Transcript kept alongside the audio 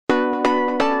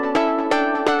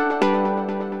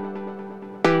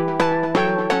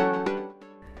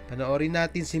Panoorin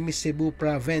natin si Miss Cebu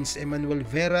Province Emmanuelle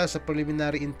Vera sa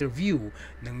preliminary interview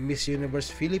ng Miss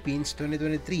Universe Philippines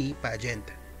 2023 pageant.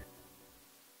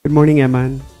 Good morning,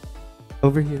 Eman.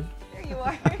 Over here. There you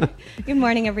are. Good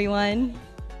morning, everyone.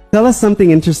 Tell us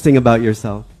something interesting about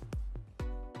yourself.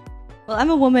 Well,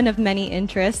 I'm a woman of many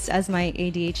interests, as my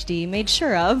ADHD made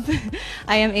sure of.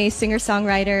 I am a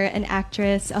singer-songwriter, an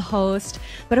actress, a host,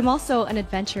 but I'm also an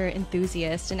adventure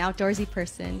enthusiast, an outdoorsy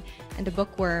person, and a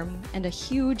bookworm, and a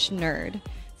huge nerd.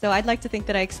 So I'd like to think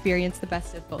that I experience the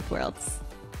best of both worlds.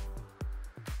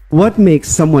 What makes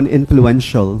someone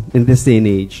influential in this day and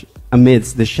age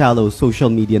amidst the shallow social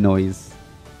media noise?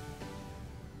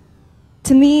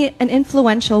 To me, an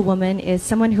influential woman is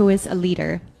someone who is a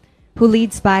leader, who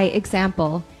leads by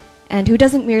example, and who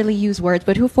doesn't merely use words,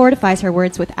 but who fortifies her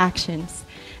words with actions,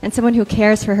 and someone who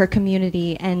cares for her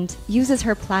community and uses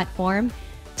her platform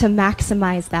to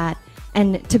maximize that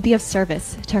and to be of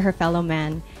service to her fellow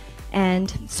man.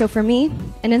 And so for me,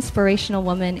 an inspirational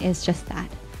woman is just that,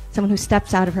 someone who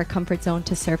steps out of her comfort zone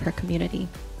to serve her community.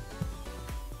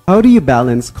 How do you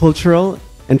balance cultural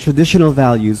and traditional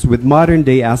values with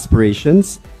modern-day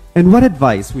aspirations, and what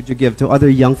advice would you give to other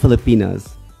young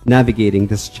Filipinas navigating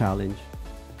this challenge?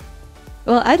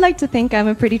 Well, I'd like to think I'm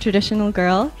a pretty traditional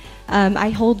girl. I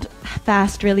hold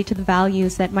fast really to the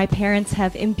values that my parents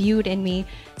have imbued in me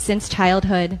since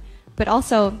childhood, but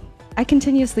also I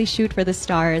continuously shoot for the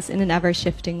stars in an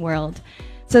ever-shifting world.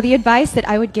 So the advice that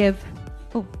I would give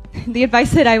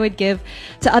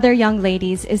to other young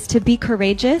ladies is to be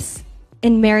courageous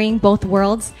in marrying both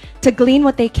worlds, to glean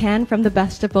what they can from the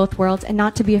best of both worlds, and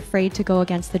not to be afraid to go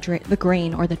against the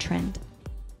grain or the trend.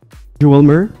 Jewel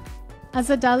Mer? As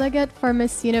a delegate for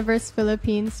Miss Universe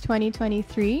Philippines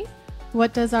 2023,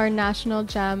 what does our national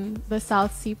gem, the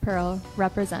South Sea Pearl,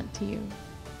 represent to you?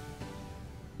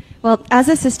 Well, as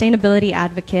a sustainability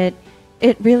advocate,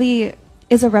 it really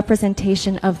is a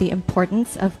representation of the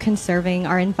importance of conserving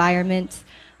our environment,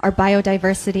 our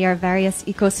biodiversity, our various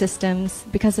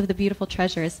ecosystems, because of the beautiful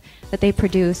treasures that they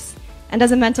produce. And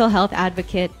as a mental health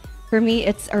advocate, for me,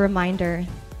 it's a reminder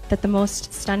that the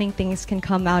most stunning things can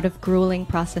come out of grueling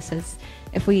processes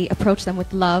if we approach them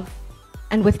with love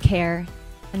and with care,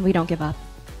 and we don't give up.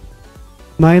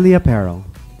 Miley Apparel.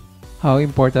 How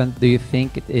important do you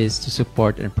think it is to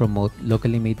support and promote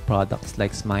locally made products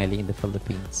like Smiley in the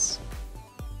Philippines?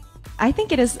 I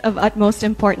think it is of utmost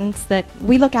importance that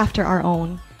we look after our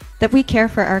own, that we care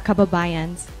for our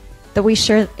kababayans, that we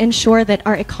ensure that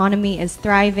our economy is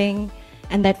thriving,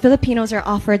 and that Filipinos are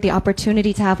offered the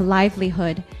opportunity to have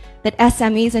livelihood, that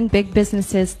SMEs and big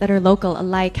businesses that are local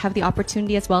alike have the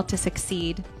opportunity as well to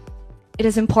succeed. It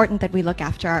is important that we look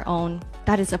after our own.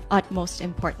 That is of utmost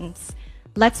importance.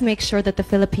 Let's make sure that the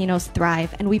Filipinos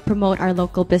thrive and we promote our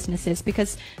local businesses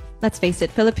because, let's face it,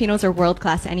 Filipinos are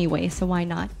world-class anyway, so why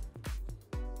not?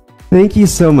 Thank you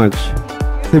so much.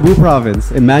 Cebu Province,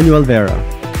 Emmanuelle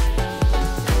Vera.